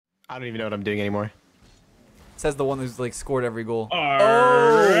I don't even know what I'm doing anymore. Says the one who's like scored every goal.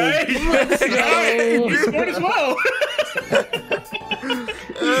 Alright. Let's go. You scored as well.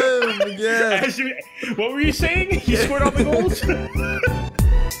 Oh my god. What were you saying? He scored all the goals?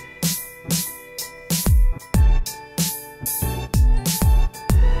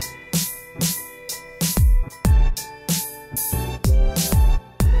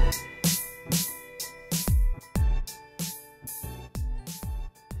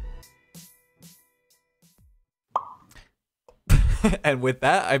 And with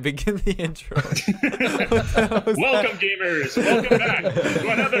that, I begin the intro. Welcome, gamers. Welcome back to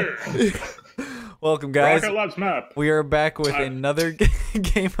another. Welcome, guys. Rocker Labs map. We are back with another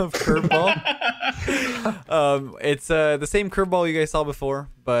game of Curveball. It's the same Curveball you guys saw before,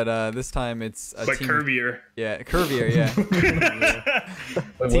 but this time it's a team curvier. Yeah, curvier. Yeah.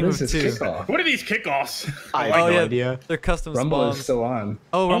 Wait, Team what is of this two. kickoff? What are these kickoffs? I have no idea. They're custom Rumble spawns. is still on.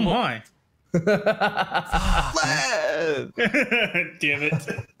 Oh, Oh Rumble. my. Damn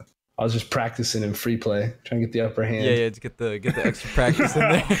it. I was just practicing in free play, trying to get the upper hand. Yeah, to get the extra practice in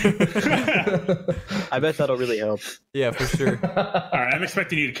there. I bet that'll really help. Yeah, for sure. Alright, I'm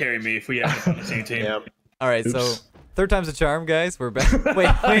expecting you to carry me if we have on the same team. Yeah. All right, so Oops. third time's a charm, guys. We're back. Wait.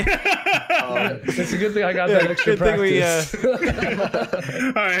 It's a good thing I got that extra good thing we, practice.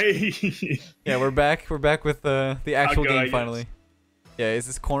 Alright. Yeah, we're back. We're back with the actual go, I game guess. finally. Yeah, is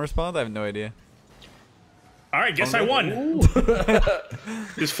this corner spawned? I have no idea. Alright, guess I won.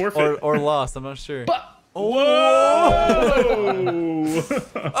 Just forfeit. Or lost. I'm not sure. Whoa!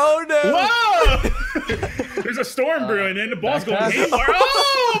 Oh no! Whoa! There's a storm brewing and the ball's going back pass. haywire.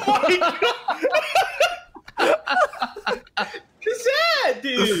 Oh my god! What's that,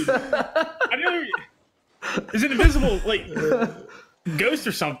 dude? I never. Is it invisible, like ghost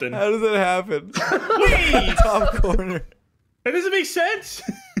or something? How does that happen? Wait, Top corner. that doesn't make sense.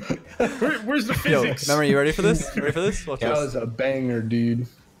 Where's the Yo, physics? remember, you ready for this? Ready for this? Watch That this. was a banger, dude.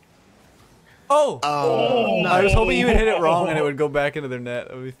 Oh! Oh, I was hoping you would hit it wrong and it would go back into their net.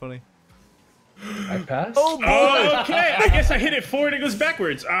 That would be funny. I passed? Oh boy! Oh, okay. I guess I hit it forward and it goes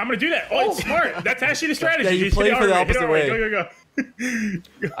backwards. I'm gonna do that. Oh, it's smart. That's actually the strategy. Yeah, you Just play hit it for the hard, hit it opposite hard. way. Go.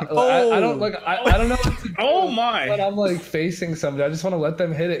 I don't look. I don't know what to do Oh when my! I'm like facing somebody. I just want to let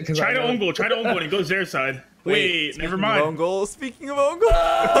them hit it because Try to own goal. Try to own goal and it goes their side. Wait, never Speaking of own mind. goal. Speaking of own goal.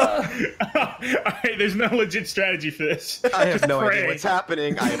 Alright, there's no legit strategy for this. I have Just no pray. idea what's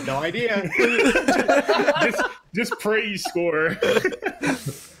happening. I have no idea. just pray you score.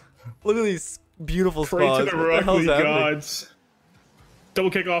 Look at these beautiful Pray spawns. to the What the hell's Rockly happening? gods.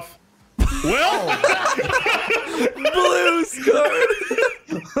 Double kickoff. Well, Blue scored.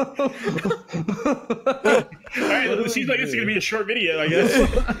 alright, it seems like this is gonna be a short video, I guess.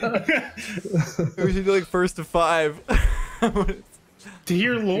 We should do like first to 5.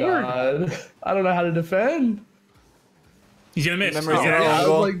 Dear Lord. God, I don't know how to defend. He's gonna miss. Remember, he's Oh, gonna- Yeah, I was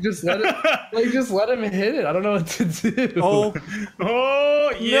goal. like just let him hit it. I don't know what to do. Oh,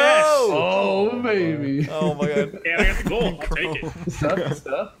 Oh, yes. Oh baby. oh my god. Yeah, I got the goal. I'll take it.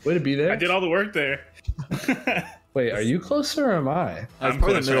 Stuff. Way to be there. I did all the work there. Wait, are you closer or am I? I was I'm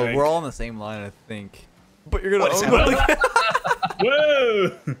probably in close, the I middle. think. We're all on the same line, I think. But you're gonna What is own goal again.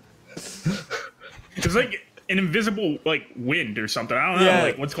 Whoa! It's like an invisible like wind or something. I don't know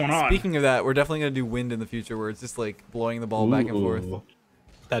like what's going on. Speaking of that, we're definitely gonna do wind in the future, where it's just like blowing the ball back and forth. Ooh.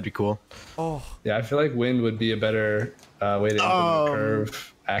 That'd be cool. Oh, Yeah, I feel like wind would be a better way to implement the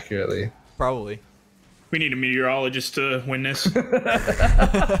curve accurately. probably. We need a meteorologist to win this.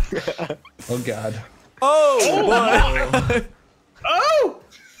 Oh god. Oh, boy. Oh!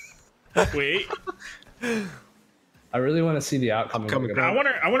 Wait, I really want to see the outcome. Upcoming of I it.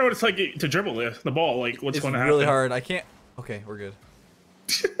 wonder what it's like to dribble the ball. Like what's It's going to happen? really hard. I can't. Okay, we're good.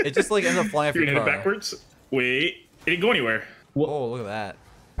 It just like ends up flying off You're your gonna hit it car. backwards. Wait, it didn't go anywhere. Oh, look at that.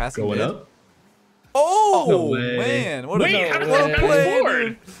 Passing Going mid. up? Oh, No way. man. What Wait, a, how does what that a happen play, forward?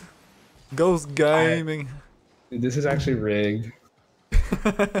 dude. Ghost gaming. Dude, this is actually rigged.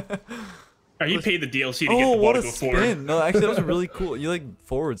 Oh, he paid the DLC to get Oh, the ball what to a go forward. spin. No, actually, that was really cool. You like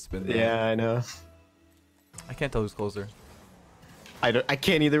forward spin. There. Yeah, I know. I can't tell who's closer. I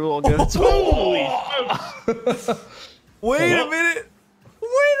can't either. We'll go. Holy smokes. Wait Well- a minute. Wait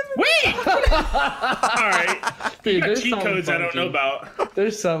a minute. Wait! Alright. You Dude, got there's cheat something codes I don't know funky. about.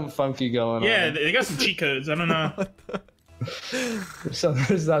 There's something funky going Yeah, on. they got some cheat codes. I don't know. There's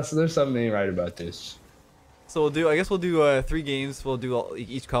something ain't right about this. So I guess we'll do 3 games. We'll do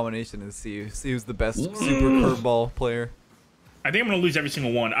each combination and see who's the best super curveball player. I think I'm gonna lose every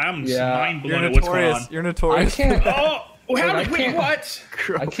single one. I'm Yeah. mind You're blown at what's going notorious. on. You're I notorious. can't. Oh, I wait, can't- what?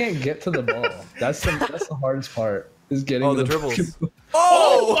 I can't get to the ball. That's the hardest part. is getting Oh, the the dribbles.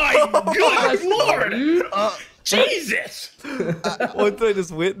 Oh my God, Lord! Dude. Jesus! What did I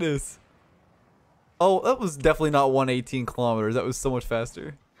just witness? Oh, that was definitely not 118 kilometers. That was so much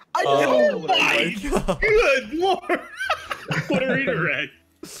faster. Oh my good Lord! What a redirect.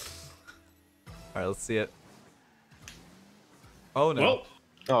 All right, let's see it. Oh no. Well,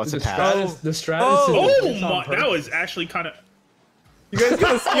 Oh, it's The a pass. Stratus, the Stratus Oh. is oh it's on my, that purpose. was actually kind of. You guys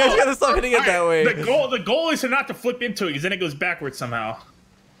gotta stop hitting it that way. The goal is to not to flip into it, because then it goes backwards somehow.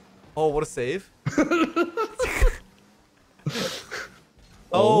 Oh, what a save.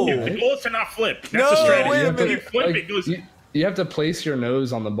 Oh. Yeah, the goal is to not flip. That's No, the strategy. wait a If you minute. flip, Like, it goes. you have to place your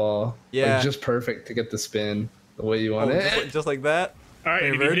nose on the ball. Yeah. Like, just perfect to get the spin the way you want Oh, it. just like that. All right,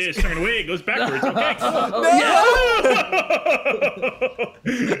 and if you hit Reverse. it a certain way, it goes backwards. Okay, cool.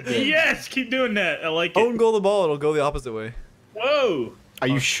 Yes, keep doing that. I like Own it. goal the ball, it'll go the opposite way. Whoa. Are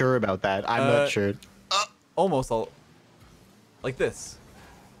you sure about that? I'm not sure. Almost all. Like this.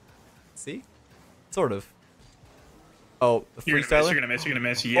 See? Sort of. Oh, the You're gonna miss. You're freestyler? gonna miss. You're gonna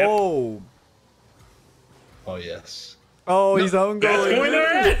miss. Yep. Oh. Oh yes. Oh, he's own goal. That's going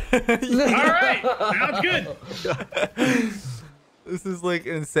there. All right, sounds good. This is like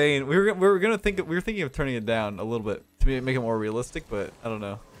insane. We were thinking of turning it down a little bit to make it more realistic, but I don't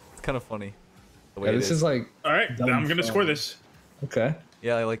know. It's kind of funny. The way Yeah, it this is like All right, Dumb I'm gonna fun. score this. okay.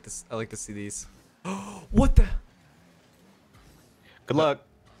 Yeah, I like this. I like to see these. What the? Good luck.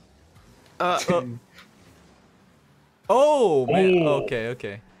 Oh man. Oh.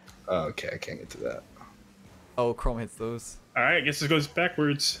 Okay. Oh, okay, I can't get to that. Oh, Chrome hits those. All right, I guess this goes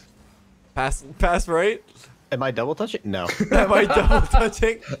backwards. Pass right. Am I double touching? No. Am I double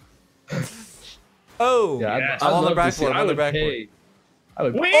touching? Oh. Yeah, Yeah. I'm on the love to see- backboard. I'm on the would backboard. pay- I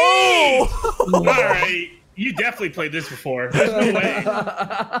would. Wait! Oh! All right, you definitely played this before. There's no way.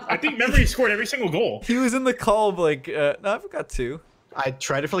 I think Memory scored every single goal. He was in the call like no, I forgot two. I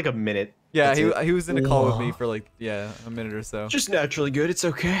tried it for like a minute. Yeah, That's it. he was in a call with me for like a minute or so. Just naturally good. It's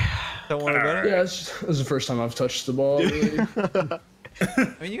okay. Don't want to better. Yeah, this is the first time I've touched the ball. Really.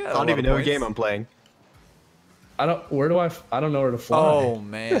 I mean, you got I don't even know what game I'm playing. I don't. I don't know where to fly. Oh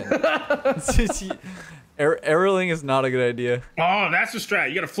man. Arrowing is not a good idea. Oh, that's the strat.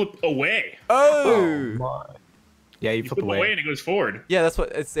 You gotta flip away. Oh. My. Yeah, you flip Flip away away. and it goes forward. Yeah, that's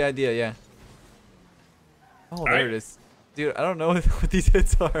what it's the idea. Yeah. Oh, there right. it is, dude. I don't know what these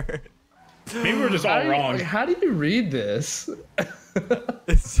hits are. Maybe we're just all wrong. Like, how do you read this?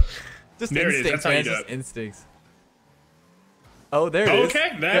 It's just There it is, instincts, that's how man. you do Just it. instincts. Oh, there it is.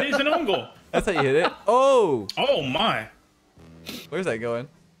 Okay, that is an own goal. That's how you hit it. Oh, Oh my. where's that going?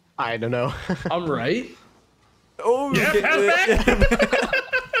 I don't know. I'm right. Oh, Yeah, pass back.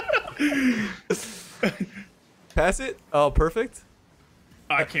 Pass it. Oh, perfect.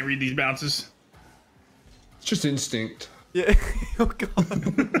 I can't read these bounces. It's just instinct. Yeah. Oh god.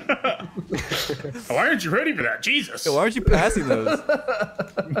 Why aren't you ready for that? Jesus. Why aren't you passing those?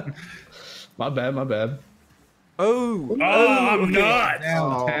 My bad. My bad. Oh. Oh, I'm okay. nuts.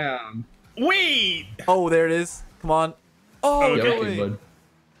 Downtown. Wait. Oh, there it is. Come on. Oh, Okay. no Yeah, way. okay,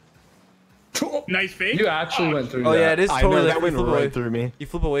 bud. Nice fake. You actually went through Oh that. yeah, it is I totally know like that you went flip away. right through me. You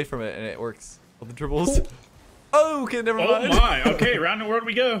flip away from it and it works. Oh, the dribbles. Oh, okay, never Oh mind. my. Okay, round the world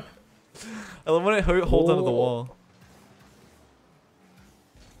we go. I love when it holds onto the wall.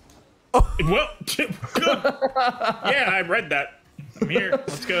 Well, good. Yeah, I read that. I'm here.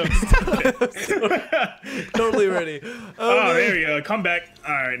 Let's go. Totally ready. Oh, no. there you go. Come back.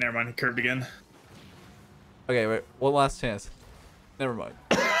 All right, never mind. Curved again. Okay, wait. One last chance. Never mind.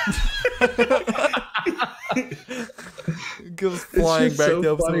 Goes It's flying just back so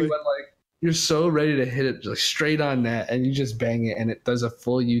the opposite funny way. when like you're so ready to hit it like straight on net and you just bang it and it does a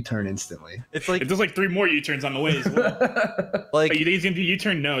full U-turn instantly. It's like It does like 3 more U-turns on the way as well. like Are you think it's gonna do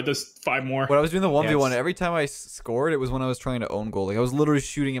U-turn? No, it does 5 more. when I was doing the 1v1, Yes. every time I scored, it was when I was trying to own goal. Like I was literally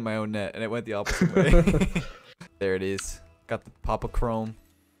shooting at my own net, and it went the opposite way. There it is. Got the Papa Chrome.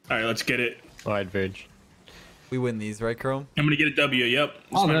 All right, let's get it. All right, Verge. We win these, right, Chrome? I'm gonna get a W. Yep.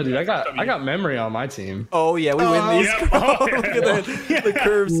 Oh no, dude, I got memory on my team. Oh yeah, we win these. Yep. Chrome. Oh, Look at that, the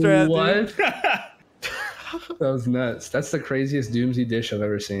curve strat. Dude. What? That was nuts. That's the craziest Doomsy dish I've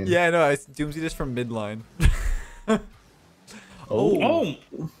ever seen. Yeah, I know. It's Doomsy just from midline. Oh.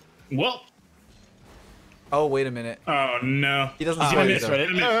 Well. Oh, wait a minute. Oh no. He doesn't He's see gonna it, miss. though.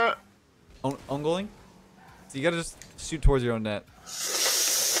 He's gonna miss. Own goaling? So you gotta just shoot towards your own net.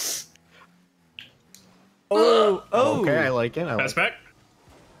 Oh, oh. Okay, I like it. I like Pass it. back.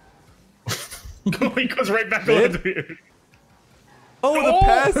 He goes right back Mid? over here. Oh, the Oh!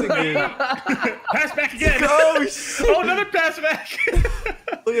 passing game. Pass back again. Oh, shit. Oh, another pass back.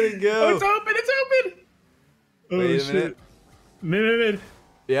 Look at it Oh, go. it's open. It's open. Wait a minute. Mid.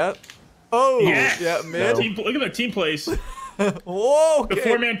 Yep. Oh, Yes. yeah, mid. Look at the team plays. Whoa, The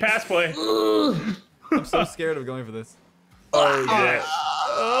okay. 4-man pass play. I'm so scared of going for this. Oh, yeah.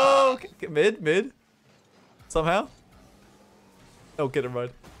 Oh, okay. Mid. Somehow. Oh, get him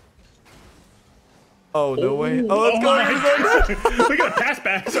right. Oh, no way. Oh, let's go. Look at the pass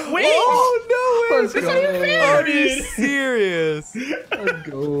back. Wait. Oh, no way. Let's That's go. not even fair, Are you dude. serious? Let's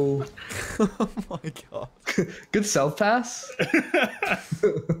go. Oh, my God. Good self pass.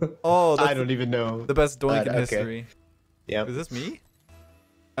 Oh, I that's don't even know. the best doink in Okay. history. Yep. Is this me?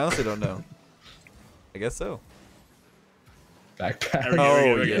 I honestly don't know. I guess so. Backpack. There we go, Oh,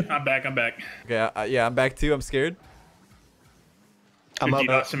 there we go. yeah. I'm back. Okay, yeah, I'm back too. I'm scared. I'm Good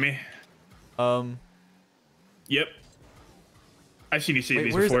up. DDoS to me. Yep. I've seen you see Wait,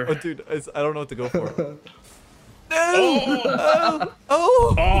 these where's before. Oh, dude, I don't know what to go for. No! Oh.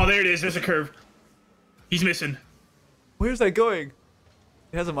 Oh! Oh, there it is. There's a curve. He's missing. Where's that going?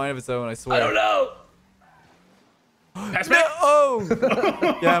 It has a mind of its own, I swear. I don't know. Pass No! back.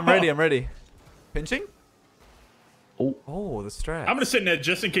 Oh! Yeah, I'm ready. Pinching? Oh. Oh, the strap. I'm gonna sit in that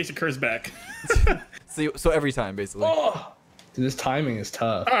just in case it curves back. So every time, basically. Oh. Dude, this timing is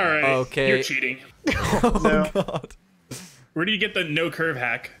tough. All right. Okay. You're cheating. Oh, No. God. Where do you get the no curve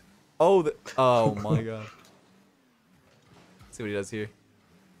hack? Oh, oh my God. Let's see what he does here.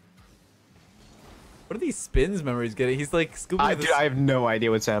 What are these spins memories getting? He's like scooping with Dude, his, I have no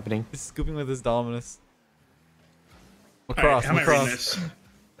idea what's happening. he's scooping with his Dominus. All right, Lacrosse, how am I reading lacrosse. this?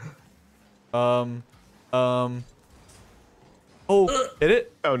 Oh, hit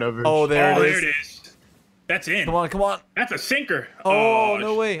it? Oh no, Verge. Oh, there Oh, it is. there it is. That's in. Come on. That's a sinker. Oh,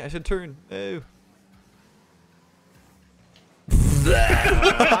 no way. I should turn. No.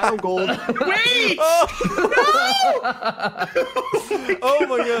 Final gold. Wait! Oh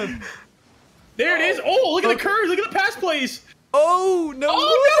my God. There it is. Oh, look at the curves. Look at the pass plays. Oh, no.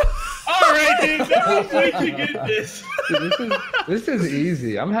 All right, dude. That was way too good. Dude, this is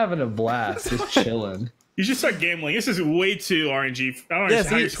easy. I'm having a blast, just chilling. You should start gambling. This is way too RNG. I don't Yeah, understand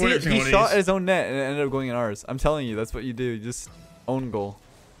how you score every he single one shot of at these. his own net and it ended up going in ours. I'm telling you, that's what you do. You just own goal.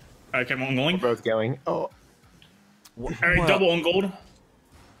 Okay, I'm on going. Both going. Oh. All right, double on gold.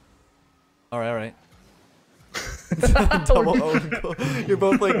 All right. Double own goal. You're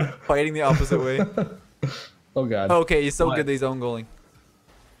both like fighting the opposite way. Oh God. Okay, he's so What? good that he's own goaling.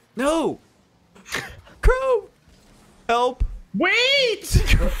 No! Crow! Help! Wait!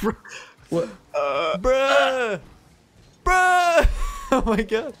 What? Bruh! Bruh! Oh my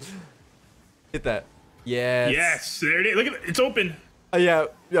God. Hit that. Yes. Yes, there it is. Look at it. It's open. Yeah,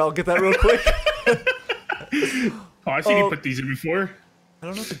 I'll get that real quick. Oh, I've seen you Oh. put these in before. I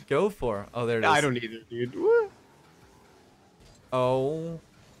don't know what to go for. Oh, there it is. I don't either, dude. What? Oh.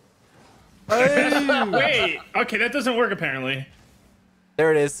 Hey! Wait. Okay, that doesn't work apparently.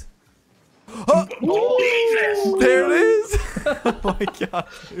 There it is. Oh, Jesus! there it is. Oh my God,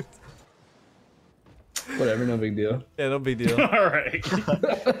 dude. Whatever, no big deal. Yeah, no big deal. All right.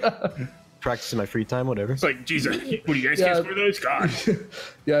 Practice in my free time, whatever. It's like, Jesus, what do you guys Yeah. can't score those? God.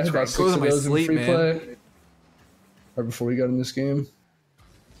 Yeah, I had about 6 goes in of my those sleep, in free man. play. Right before we got in this game.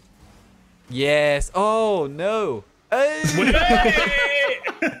 Yes. Oh no. Hey! Hey!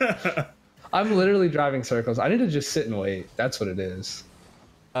 I'm literally driving circles. I need to just sit and wait. That's what it is.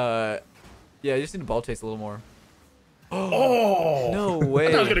 Yeah, you just need to ball chase a little more. Oh! No I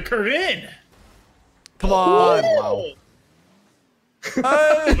thought I was way. gonna curve in. Come on. Wow.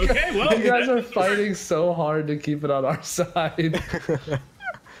 Hey! Okay, well, You guys are fighting so hard to keep it on our side.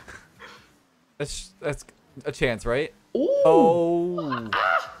 That's a chance, right? Ooh. Oh.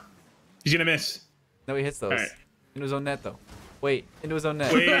 he's gonna miss. No, he hits those. Alright. Into his own net, though. Wait, into his own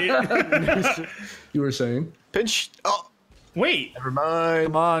net. Wait. You were saying? Pinch. Oh, Wait. never mind.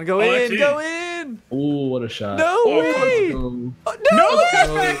 Come on, go Oh, that's in, in. go in. Ooh, what a shot. No Oh, way. Um, Oh, no.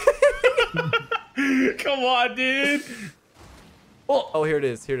 No! Come on, dude. Oh, here it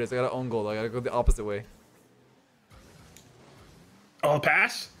is. Here it is. I got to own goal. I got to go the opposite way. Oh,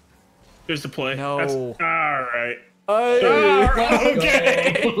 pass? There's the play. No. All right. Hey.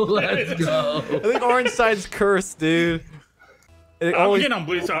 Okay. Let's go. I think orange side's cursed, dude. It I'm always, getting on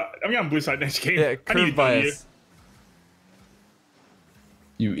blue side. I'm getting on blue side next game. yeah, I need curve to go to you. bias.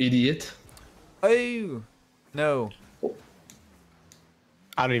 You idiot. Oh, no.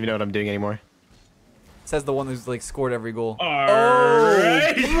 I don't even know what I'm doing anymore. Says the one who's like scored every goal. All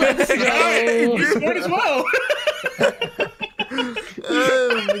right. go. You scored as well.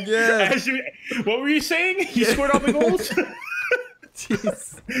 Oh my God. What were you saying? You scored all the goals?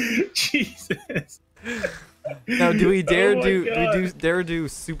 Jeez. Jesus. Now, do we dare Oh my do God. dare do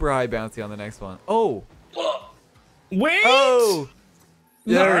super high bouncy on the next one? Oh. Wait! Oh!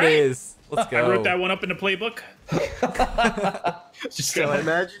 There Alright. it is. Let's go. I wrote that one up in the playbook. Just so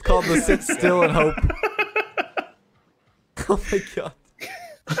imagine. Called the sit still and hope. Oh my god.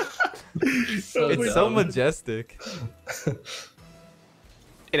 It's so dumb. majestic.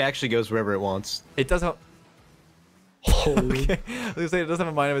 It actually goes wherever it wants. It does have. Holy. Okay. I was gonna say it doesn't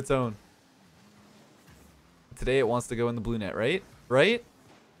have a mind of its own. Today it wants to go in the blue net, right? Right?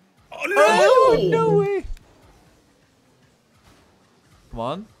 Oh no! Oh, no way! Come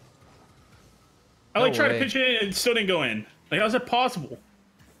on. I like No tried way. to pitch it in and it still didn't go in. Like, how's that possible?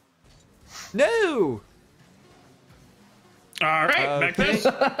 No! All right, back Okay. this.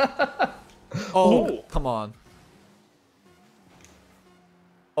 Oh, Ooh. come on.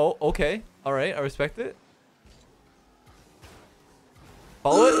 Oh, okay. All right, I respect it.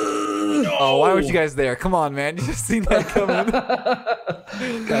 Follow it. Oh, why weren't you guys there? Come on, man. You just seen that coming.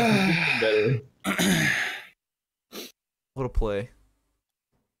 Better. What a play.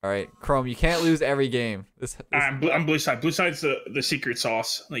 All right, Chrome, you can't lose every game. I'm blue side. Blue side's the secret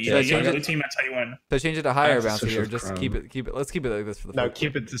sauce. Like, Should I you change know, it? the team, that's how you win. So change it to higher That's bounce switch here. with Just Chrome. keep it. Let's keep it like this for the. No, first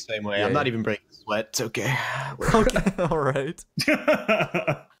keep it the same way. Yeah, I'm not yeah. even breaking sweat. It's okay. Okay. All right.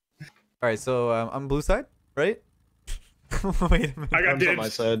 All right. So I'm blue side, right? Wait a minute. I got Arms on my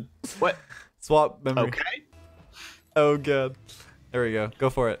dibs. side. What? Swap memory. Okay. Oh god. There we go.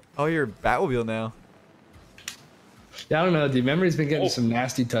 Go for it. Oh, you're Batmobile now. Yeah, I don't know, dude. Memory's been getting Oh. some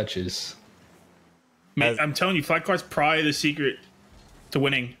nasty touches. Man, I'm telling you, flat card's probably the secret to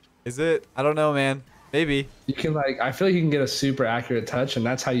winning. Is it? I don't know, man. Maybe. You can I feel like you can get a super accurate touch, and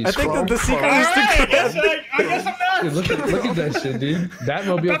that's how you. I think that the secret All is right, to I guess I'm not. Dude, look at that shit, dude.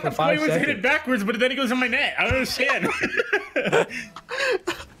 Batmobile I for thought the play 5 was hit it seconds. backwards, but then it goes in my net. I don't understand.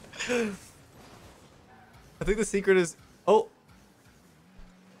 I think the secret is. Oh.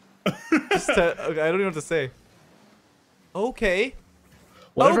 Just okay, I don't even know what to say. Okay.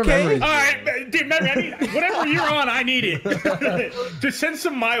 Whatever Okay. memory. All right, dude, remember, I need whatever you're on, I need it. Just send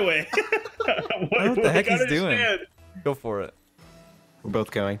some my way. What the heck he's doing? Go for it. We're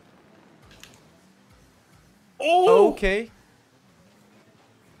both going. Oh, Okay.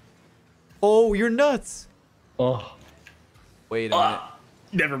 Oh, you're nuts. Oh, Wait a minute.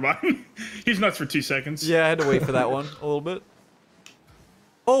 never mind. He's nuts for 2 seconds. Yeah, I had to wait for that one a little bit.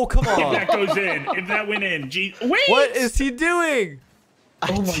 Oh, come If on. that goes in, if that went in, gee, wait. What is he doing?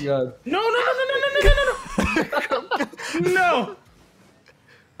 oh my god. No, no, no, no, no, no, no, no, no. No.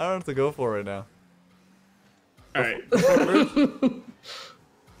 I don't have to go for it now. All right.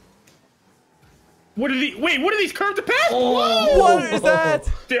 What are the? Wait, what are these curved to pass? Whoa! What is that?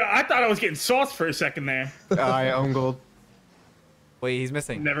 Dude, I thought I was getting sauced for a second there. I own gold. Wait, he's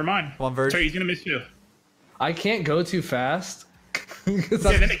missing. Never mind. Come on, Verge. Sorry, he's gonna miss you. I can't go too fast. Yeah,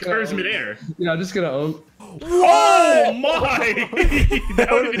 then it curves midair. Yeah, I'm just gonna own. Oh my! That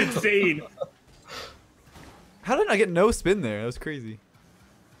would have been insane. How did I get no spin there? That was crazy.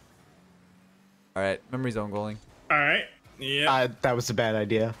 All right, memory zone goaling. All right. Yeah. That was a bad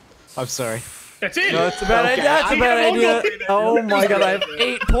idea. I'm sorry. That's it. No, it's a bad idea. That's a bad idea. Oh my god, I have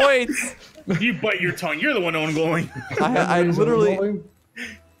 8 points. You bite your tongue. You're the one on going. I literally.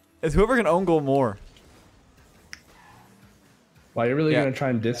 It's whoever can own goal more. Wow, you're really Yeah. gonna try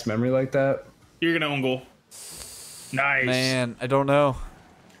and diss memory like that? You're gonna own goal. Nice. Man, I don't know.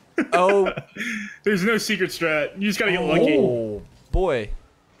 Oh. There's no secret strat. You just gotta get lucky. Oh boy.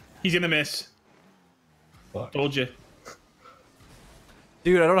 He's gonna miss. Fuck. Told you.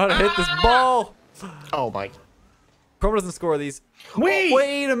 Dude, I don't know how to hit this ball. Oh my. Chrome doesn't score these. Wait.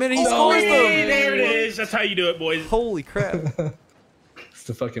 Wait a minute, he scores Wait, them. there it is. That's how you do it, boys. Holy crap. It's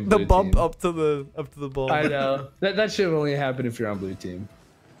the fucking The blue bump team. up to the ball. I know. That shit will only happen if you're on blue team.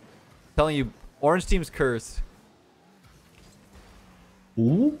 Telling you, orange team's cursed.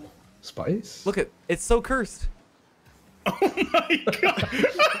 Ooh, spice. Look at it's so cursed. Oh my god.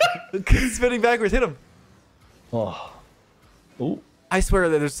 Spinning backwards, hit him. Oh. Ooh. I swear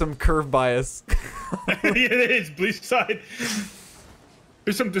that there's some curve bias. Yeah, it is. Blue side.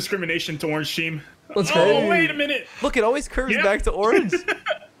 There's some discrimination to orange team. Let's Oh, go. wait a minute. Look, it always curves Yeah. back to orange.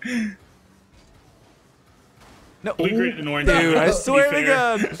 No, Blue, green, and orange. dude, I To be swear to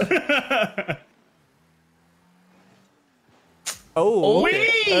fair. God. Oh,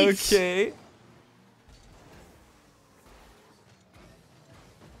 Wait. okay.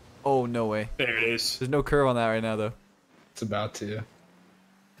 Oh, no way. There it is. There's no curve on that right now, though. It's about to.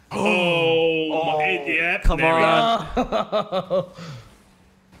 Oh, yeah. Come there we go.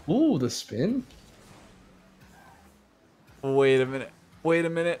 on. Ooh, the spin. Wait a minute. Wait a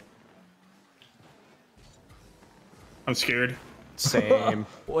minute. I'm scared. Same.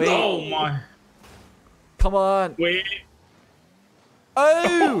 Wait. Oh my. Come on. Wait.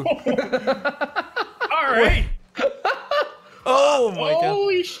 Oh! All right. Oh my god.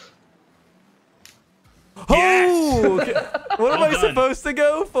 Holy sh... Oh! Okay. What am I done. supposed to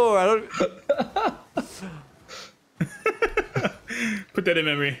go for? I don't. Put that in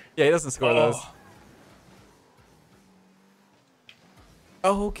memory. Yeah, he doesn't score those.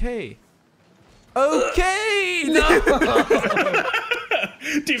 Okay. Okay!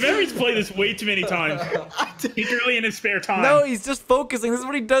 Dude, Memory's played this way too many times. He's really in his spare time. No, he's just focusing. This is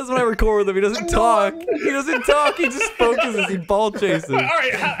what he does when I record with him. He doesn't talk. He doesn't talk. He just focuses. He ball chases. All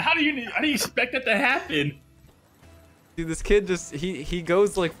right, how do you expect that to happen? Dude, this kid just he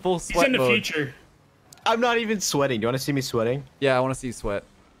goes like full He's sweat in the mode. future. I'm not even sweating. Do you want to see me sweating? Yeah, I want to see you sweat.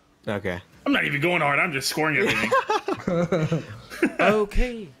 Okay. I'm not even going hard. I'm just scoring everything.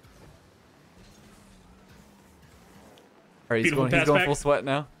 Okay. All right, he's Beautiful going pass back. full sweat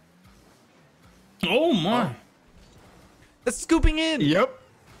now. Oh my. That's scooping in. Yep.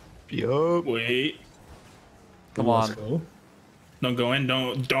 Yup. Wait. Come Let's on. go. Don't go in.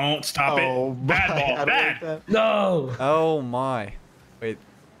 Don't stop Oh, it. Bad my, ball. I don't Bad. like that. No. Oh my. Wait,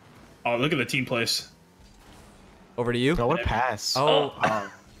 Oh, look at the team place. over to you. No, what a pass. Oh,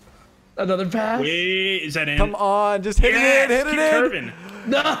 Another pass. Wait, is that in? come on, just hit Yes, it in, hit keep it in. curving.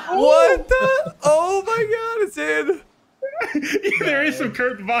 No. What the? Oh my god, it's in. There is some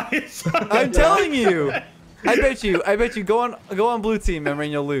curved bias. I'm telling you. I bet you. Go on blue team, memory,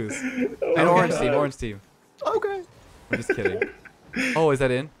 and you'll lose. And orange team. Okay. I'm just kidding. Oh, is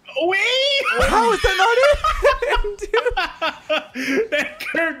that in? Wait! How is that not in? Dude, That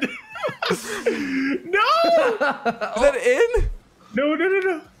curved. No! is that in?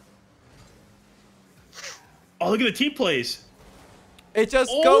 No. Oh, look at the team plays. It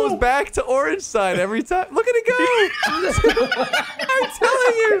just Oh. goes back to orange side every time. Look at it go. I'm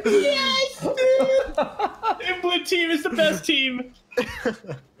telling you. Yes, dude. The blue team is the best team.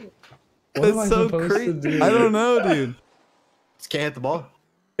 What am I That's so supposed to crazy. do? I don't know, dude. Just can't hit the ball.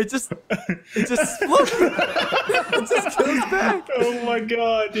 It just look. It just goes back. Oh my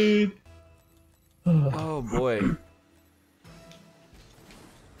god, dude. Oh boy.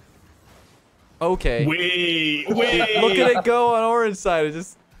 Okay. Wait. Look at it go on orange side. It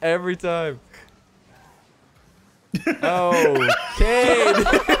just every time. Okay.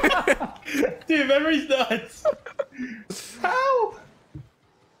 Dude, memory's nuts. How?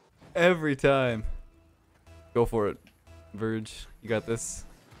 Every time. Go for it, Verge. You got this.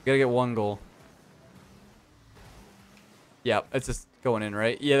 You gotta get one goal. Yeah, it's just going in,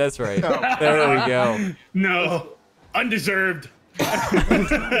 right? Yeah, that's right. There we go. No. Undeserved.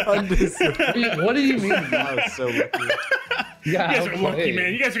 Undeserved. What do you mean? I was so lucky. Yeah, You guys are lucky, outplayed.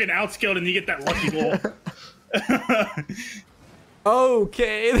 man. You guys are getting outskilled and you get that lucky goal.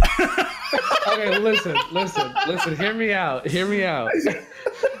 Okay. Okay, listen. Hear me out.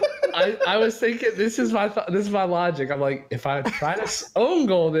 I was thinking this is my logic. I'm like, if I try to own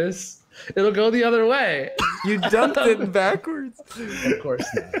goal this, it'll go the other way. You dumped it backwards. Of course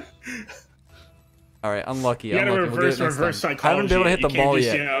not. All right, unlucky. You gotta Unlucky. We'll get it next reverse time. psychology. I haven't been able to hit You the can't ball just,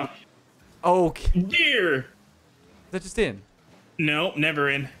 yet. You know, Okay. dear. Is that just in? No, never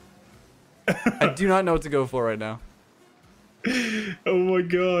in. I do not know what to go for right now. Oh my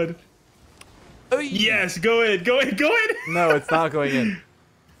god. Oh, Yes, go in. No, it's not going in.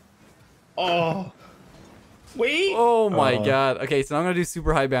 Oh. Wait. Oh my god. Okay, so I'm gonna do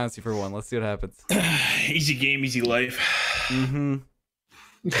super high bouncy for one. Let's see what happens. Easy game, easy life. Mm-hmm.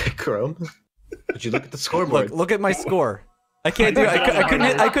 Chrome. Did you look at the scoreboard? Look at my score. I can't do it.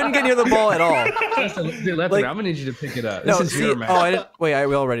 I couldn't get near the ball at all. Dude, Lethamyr, Like- I'm gonna need you to pick it up. No, This is see, your match. I didn't. Wait, I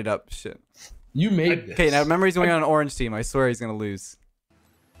will write it up. Shit. You made this. Okay, now memory's going on an orange team. I swear he's gonna lose.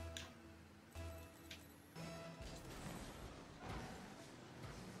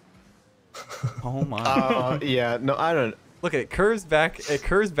 Oh my. Yeah, no, I don't. Look at it. Curves back. It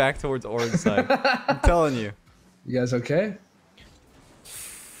curves back towards orange side. I'm telling you. You guys okay?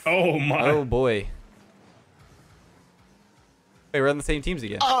 Oh my. Oh boy. Wait, we're on the same teams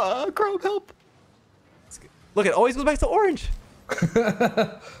again. Chrome, help. Look, it always goes back to orange. Speaking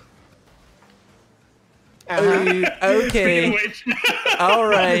Okay. of which, All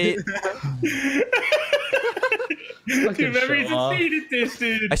right. dude, memory's show off. insane at this,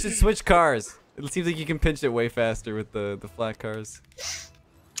 dude. I should switch cars. It seems like you can pinch it way faster with the flat cars.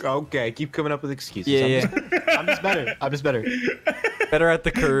 Okay, keep coming up with excuses. Yeah, I'm just better. Better at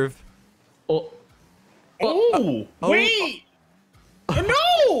the curve. Oh, Oh, wait.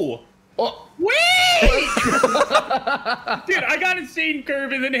 No. oh. Wait. Dude, I got insane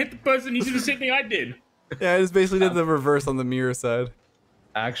curve and then hit the buzz and he did the same thing I did. Yeah, I just basically did the reverse on the mirror side.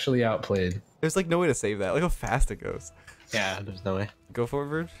 Actually outplayed. There's like no way to save that. Look how fast it goes. Yeah, there's no way. Go for it,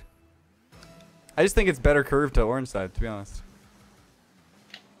 Verge. I just think it's better curved to orange side, to be honest.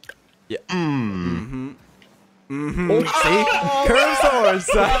 Yeah. Mm. See? Curves to orange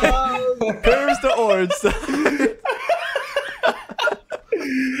side. Curves to orange side.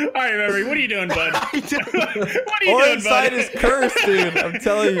 All right, Memory, what are you doing, bud? What are you Orange doing, bud? side is cursed, dude. I'm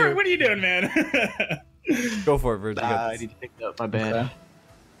telling you. What are you doing, man? Go for it, Verge. You got I this. need to pick up my bed. Okay.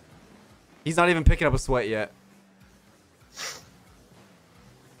 He's not even picking up a sweat yet.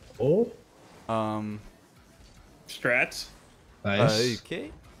 Oh, Strats. nice.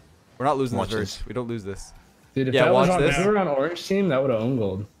 Okay. We're not losing Watch this, this. Verge. We don't lose this. Dude, if Yeah, that was watch on, this. if we were on orange team, that would have owned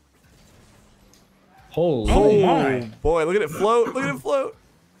gold. Holy. Oh my. Boy, look at it float. Look at it float.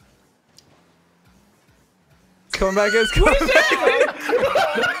 It's coming back. It's coming back.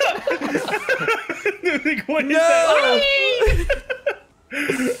 Like, what is No!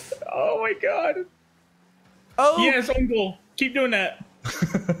 that? Oh my god. Oh! Yes, Uncle. Keep doing that.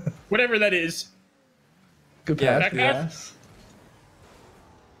 Whatever that is. Good Yeah, pass. yeah. Yes.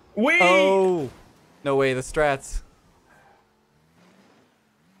 Wait. Oh! No way, the strats.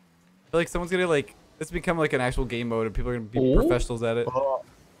 I feel like someone's gonna like this become like an actual game mode and people are gonna be Oh. professionals at it.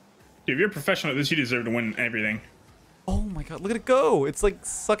 Dude, if you're a professional at this, you deserve to win everything. Oh my god, look at it go! It's like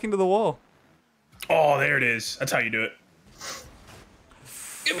sucking to the wall. Oh, there it is. That's how you do it.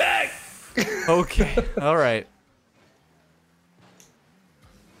 Get back. Okay, alright.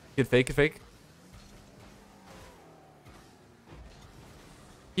 Good fake, good fake.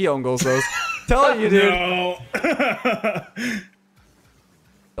 He own goals those. Telling you, dude. No.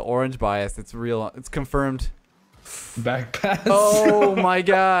 The orange bias, it's real. It's confirmed. Back pass. Oh my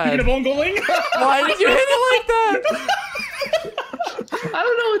Speaking god. of Ungoling. Why did you hit it like that? I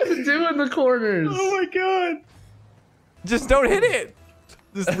don't know what to do in the corners. Oh my god. Just don't hit it.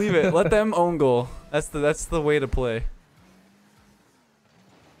 Just leave it. Let them own goal. That's the way to play.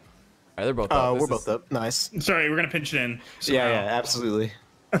 Alright, they're both up. We're This both is- up. Nice. Sorry, we're gonna pinch it in. Yeah, somehow. yeah, absolutely.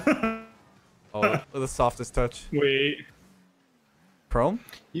 Oh, the softest touch. Wait. Chrome?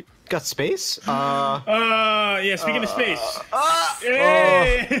 You got space? Yeah, speaking of space. Oh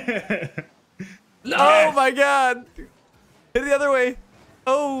Hey! my god. Hit it the other way.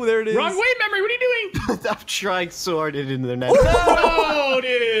 Oh, there it is. Wrong way, Memory. What are you doing? I'm trying so hard to hit into their net. Oh,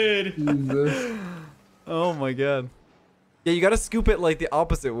 dude. Jesus. Oh my god. Yeah, you gotta scoop it like the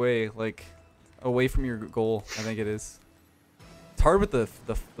opposite way, like away from your goal. I think it is. It's hard with the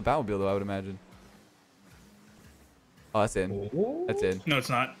Batmobile though, I would imagine. Oh, that's in. That's in. No, it's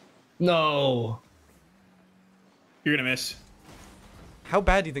not. No. You're gonna miss. How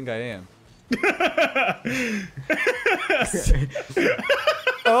bad do you think I am?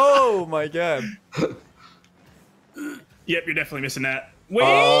 Oh my god. Yep, you're definitely missing that. Wait!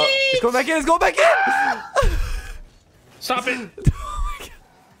 It's going back in. It's going back in. Stop it!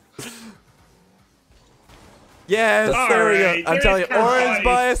 Yes, All there we right, go. I'm telling you, there's orange Curveball.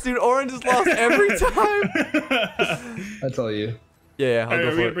 bias, dude. Orange is lost every time. I tell you. Yeah, I'll Alright, go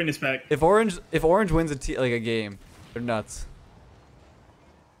we're for gonna it. bring this back. If orange wins like a game, they're nuts.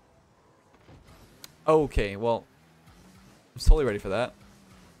 Okay, well, I'm totally ready for that.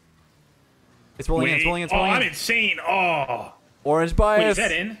 It's rolling in. It's rolling in. It's Oh, rolling I'm in. insane. Oh. Orange Wait, bias. is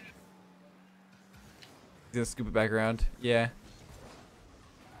that in? He's gonna scoop it back around. Yeah.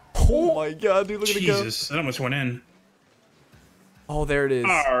 Oh my god, dude, look at it go. Jesus, that almost went in. Oh, there it is.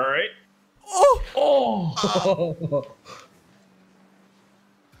 Alright. Oh! Oh.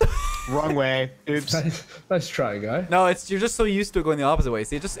 Wrong way. Oops. Nice try, guy. No, you're just so used to it going the opposite way.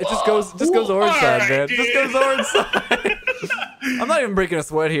 See, it just goes orange All side, right, man. It dude. just goes orange side. I'm not even breaking a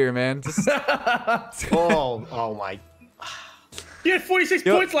sweat here, man. Just Oh my. You had 46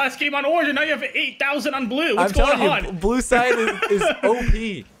 Yo. points last game on orange, and now you have 8,000 on blue. I'm What's going telling you, on? blue side is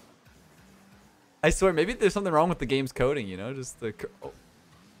OP. I swear, maybe there's something wrong with the game's coding. You know, just the. Oh,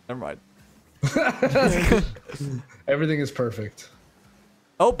 never mind. Everything is perfect.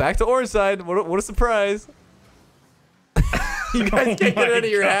 Oh, back to orange side. What a surprise. You guys can't get my out of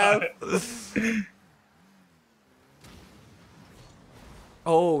your half. God.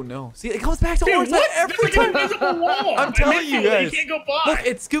 Oh no! See, it comes back to Dude, orange side what? every There's like time. an invisible wall. I'm telling I missed you it. guys. You can't go by. Look,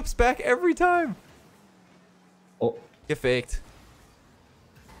 it scoops back every time. Oh. Get faked.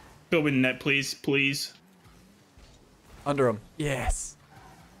 Go in net, please, please. Under him. Yes.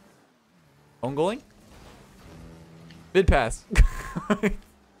 Own goaling? Mid pass.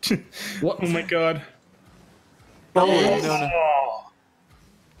 What? Oh my god. Oh, no. Oh.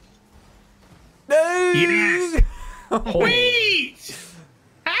 No! Yes. Wait!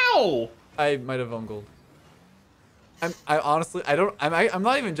 How? I might have owned goal. I honestly, I don't. I'm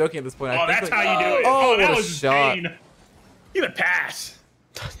not even joking at this point. Oh, I think, that's like, how you do it. Oh, that what a was shot. insane. Give it a pass.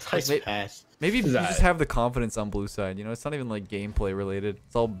 Nice Wait. pass. Maybe you that? just have the confidence on blue side. You know, it's not even like gameplay related.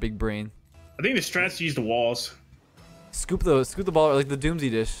 It's all big brain. I think the strats use the walls. Scoop the ball like the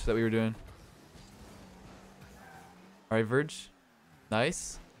Doomsy dish that we were doing. All right, Verge.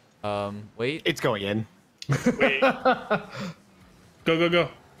 Nice. Wait. It's going in. Wait. Go.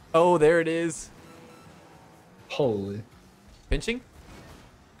 Oh, there it is. Holy. Pinching.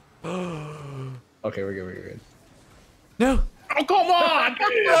 Okay, we're good. No. Oh, come on.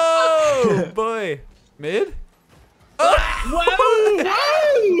 Oh boy. Mid. Whoa!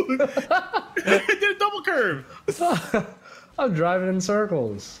 I did a double curve. I'm driving in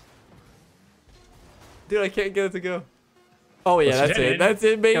circles. Dude, I can't get it to go. Oh yeah, that's it. it. That's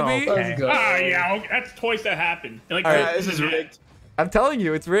it, baby. Okay. Let's go. Ah, yeah, okay, that's twice that happened. Like, All right, this is rigged. I'm telling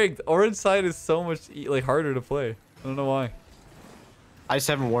you, it's rigged. Orange side is so much like harder to play. I don't know why. I just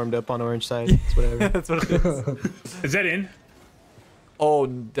haven't warmed up on orange side. It's whatever. That's what it is. Is that in? Oh,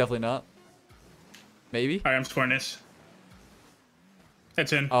 definitely not. Maybe. All right, I'm scoring this.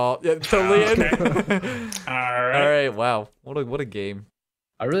 That's in. Oh, yeah, totally in. Okay. All right. All right, wow. What a game.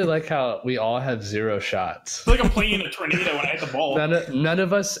 I really like how we all have 0 shots. It's like I'm playing in a tornado when I hit the ball. None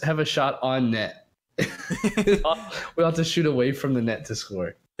of us have a shot on net. We all have to shoot away from the net to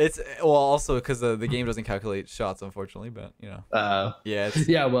score. It's well also because the game doesn't calculate shots, unfortunately. But you know, yeah. It's,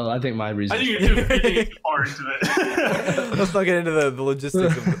 Yeah, well, I think my reason. I think you're too far into it. let's not get into the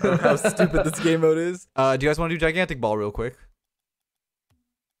logistics of how stupid this game mode is. Do you guys want to do gigantic ball real quick?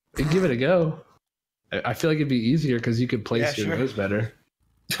 Give it a go. I feel like it'd be easier because you could place Yeah, your sure. nose better.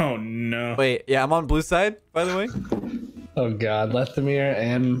 Oh no. Wait, yeah, I'm on blue side, by the way. Oh god, Lethamyr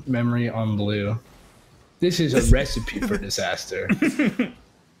and memory on blue. This is a recipe for disaster.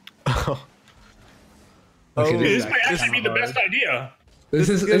 Oh. Okay, Oh, This is might actually actually be the best idea. This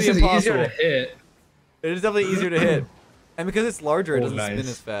is gonna be easier impossible. to hit. It is definitely easier to hit, and because it's larger, it Oh, doesn't spin nice.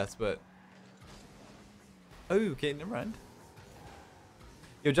 as fast. But oh, okay, never mind.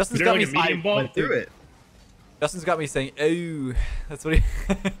 Yo, Justin's Is got there me. like a medium ball? Went through it. Justin's got me saying, "Oh, that's what he."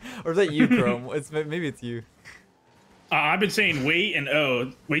 Or is that you, Chrome? Maybe it's you. I've been saying wait and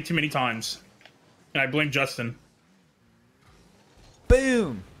oh way too many times, and I blame Justin.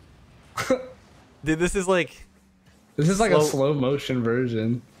 Boom. Dude, this is like This is like a slow motion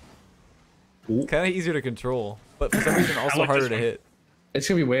version. kind of easier to control, but for some reason also like harder this to one. hit. It's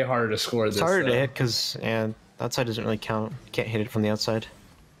gonna be way harder to score this. It's harder to though. hit because and that side doesn't really count. You can't hit it from the outside.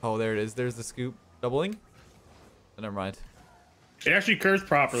 Oh, there it is. There's the scoop doubling. Oh, never mind. It actually curves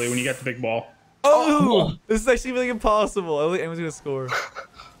properly when you get the big ball. Oh, this is actually really impossible. I don't think anyone's gonna score.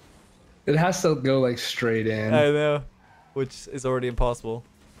 It has to go like straight in. I know, which is already impossible.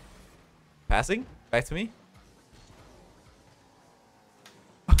 Passing back to me.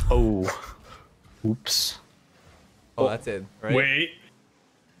 Oh. Oops. Oh, that's it, right? Wait.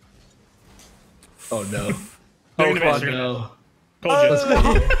 Oh no. They're Oh, gonna fuck. miss, they're No.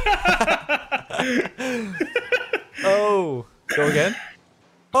 gonna- Told you. Oh, go again.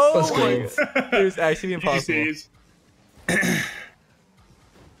 Oh Let's my go. god. It was actually impossible. GCs.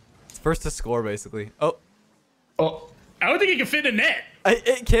 It's first to score, basically. Oh, Oh, I don't think it can fit in the net.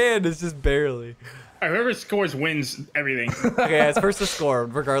 it can. It's just barely. All right, whoever scores wins everything. Okay, yeah, it's first to score,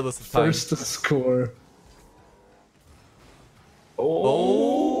 regardless of time. first to score.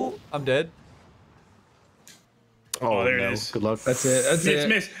 Oh, I'm dead. Oh, there it no. is. Good luck. That's it. That's Miss, it.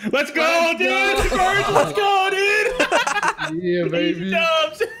 miss. Let's go, dude! First, let's go, dude! Yeah, baby.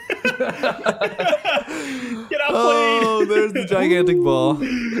 Dubs! Get out, Oh, there's the gigantic ball.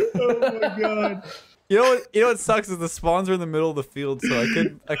 Oh my god. You know what sucks is the spawns are in the middle of the field, so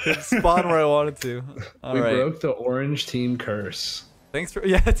I could spawn where I wanted to. All We right. broke the orange team curse. Thanks for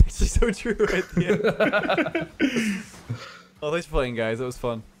it's actually so true right there. Oh, thanks for playing, guys. It was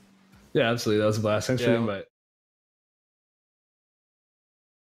fun. Yeah, absolutely. That was a blast. Thanks for Yeah. the invite.